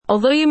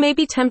Although you may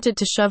be tempted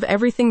to shove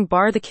everything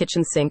bar the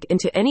kitchen sink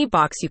into any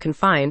box you can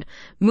find,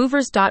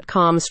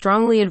 Movers.com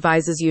strongly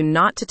advises you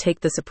not to take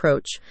this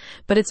approach.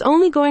 But it's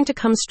only going to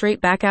come straight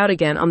back out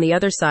again on the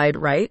other side,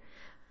 right?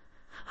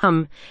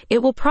 It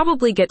will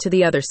probably get to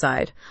the other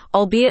side,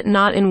 albeit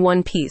not in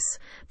one piece.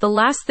 The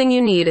last thing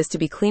you need is to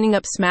be cleaning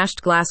up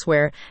smashed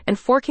glassware and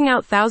forking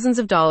out thousands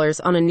of dollars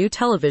on a new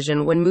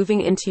television when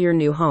moving into your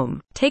new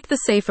home. Take the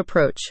safe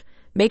approach.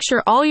 Make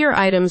sure all your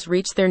items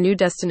reach their new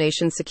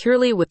destination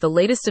securely with the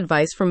latest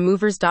advice from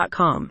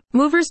Movers.com.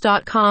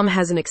 Movers.com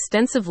has an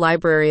extensive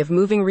library of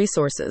moving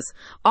resources,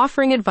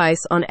 offering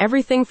advice on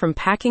everything from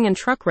packing and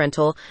truck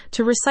rental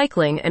to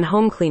recycling and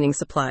home cleaning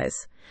supplies.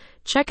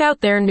 Check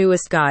out their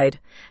newest guide,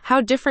 How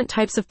Different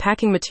Types of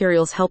Packing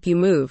Materials Help You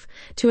Move,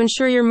 to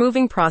ensure your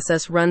moving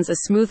process runs as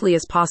smoothly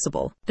as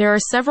possible. There are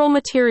several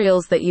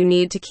materials that you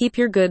need to keep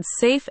your goods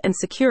safe and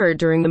secure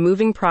during the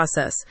moving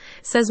process,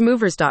 says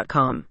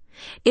Movers.com.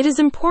 It is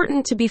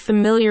important to be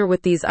familiar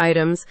with these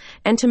items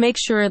and to make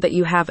sure that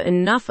you have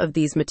enough of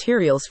these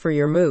materials for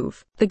your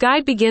move. The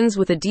guide begins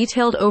with a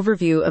detailed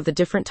overview of the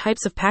different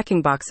types of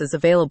packing boxes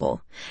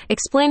available,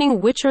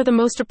 explaining which are the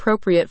most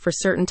appropriate for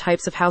certain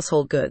types of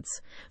household goods.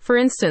 For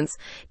instance,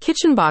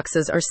 kitchen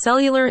boxes are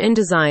cellular in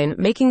design,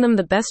 making them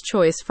the best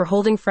choice for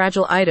holding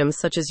fragile items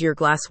such as your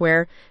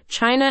glassware,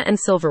 china, and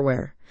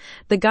silverware.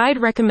 The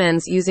guide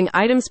recommends using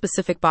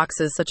item-specific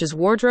boxes such as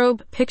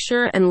wardrobe,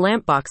 picture, and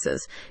lamp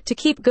boxes to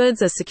keep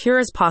goods as secure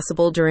as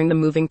possible during the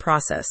moving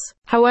process.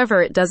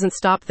 However, it doesn't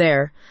stop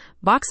there.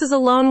 Boxes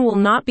alone will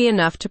not be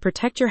enough to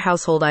protect your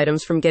household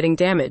items from getting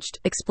damaged,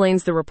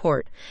 explains the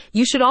report.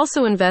 You should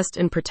also invest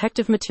in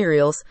protective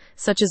materials,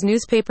 such as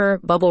newspaper,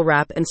 bubble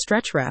wrap, and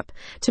stretch wrap,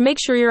 to make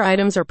sure your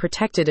items are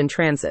protected in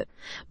transit.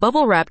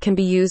 Bubble wrap can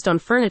be used on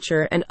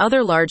furniture and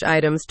other large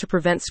items to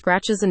prevent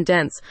scratches and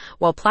dents,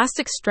 while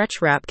plastic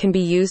stretch wrap can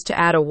be used to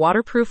add a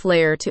waterproof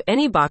layer to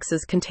any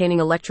boxes containing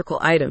electrical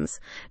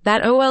items.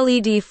 That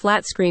OLED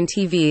flat-screen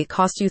TV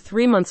cost you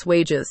 3 months'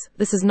 wages.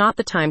 This is not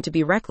the time to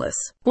be reckless.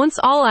 Once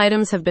all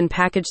items have been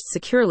packaged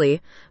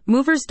securely,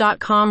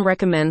 Movers.com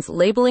recommends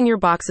labeling your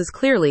boxes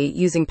clearly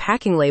using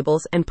packing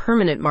labels and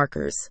permanent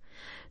markers.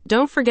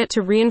 Don't forget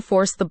to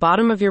reinforce the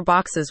bottom of your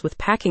boxes with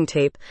packing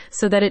tape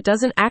so that it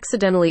doesn't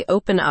accidentally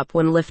open up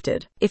when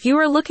lifted. If you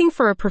are looking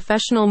for a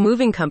professional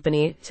moving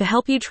company to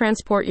help you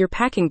transport your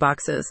packing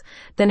boxes,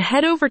 then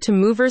head over to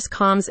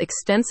Movers.com's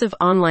extensive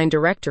online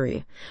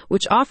directory,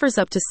 which offers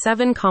up to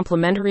 7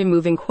 complimentary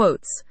moving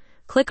quotes.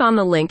 Click on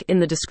the link in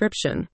the description.